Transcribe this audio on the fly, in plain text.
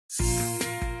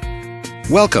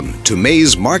Welcome to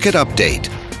May's Market Update.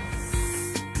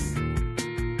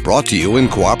 Brought to you in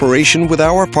cooperation with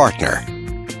our partner.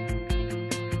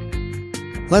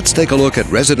 Let's take a look at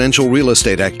residential real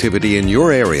estate activity in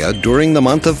your area during the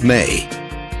month of May.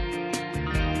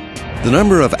 The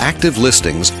number of active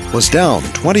listings was down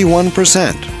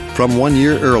 21% from 1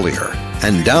 year earlier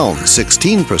and down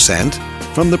 16%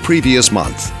 from the previous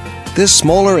month. This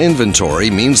smaller inventory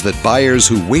means that buyers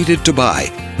who waited to buy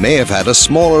may have had a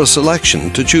smaller selection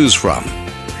to choose from.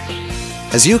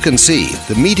 As you can see,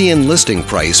 the median listing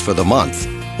price for the month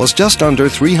was just under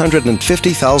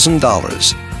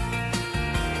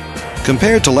 $350,000.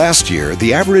 Compared to last year,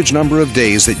 the average number of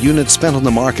days that units spent on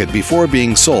the market before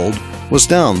being sold was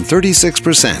down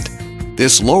 36%.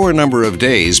 This lower number of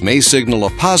days may signal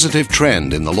a positive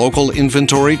trend in the local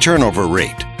inventory turnover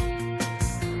rate.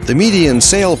 The median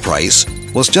sale price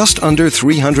was just under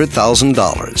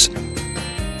 $300,000.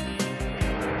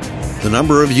 The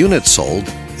number of units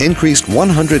sold increased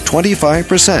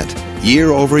 125%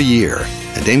 year over year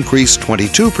and increased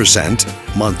 22%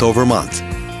 month over month.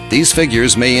 These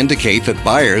figures may indicate that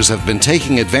buyers have been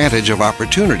taking advantage of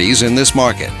opportunities in this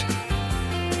market.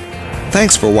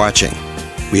 Thanks for watching.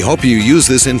 We hope you use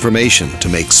this information to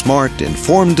make smart,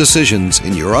 informed decisions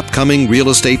in your upcoming real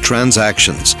estate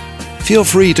transactions. Feel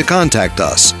free to contact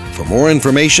us for more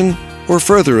information or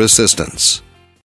further assistance.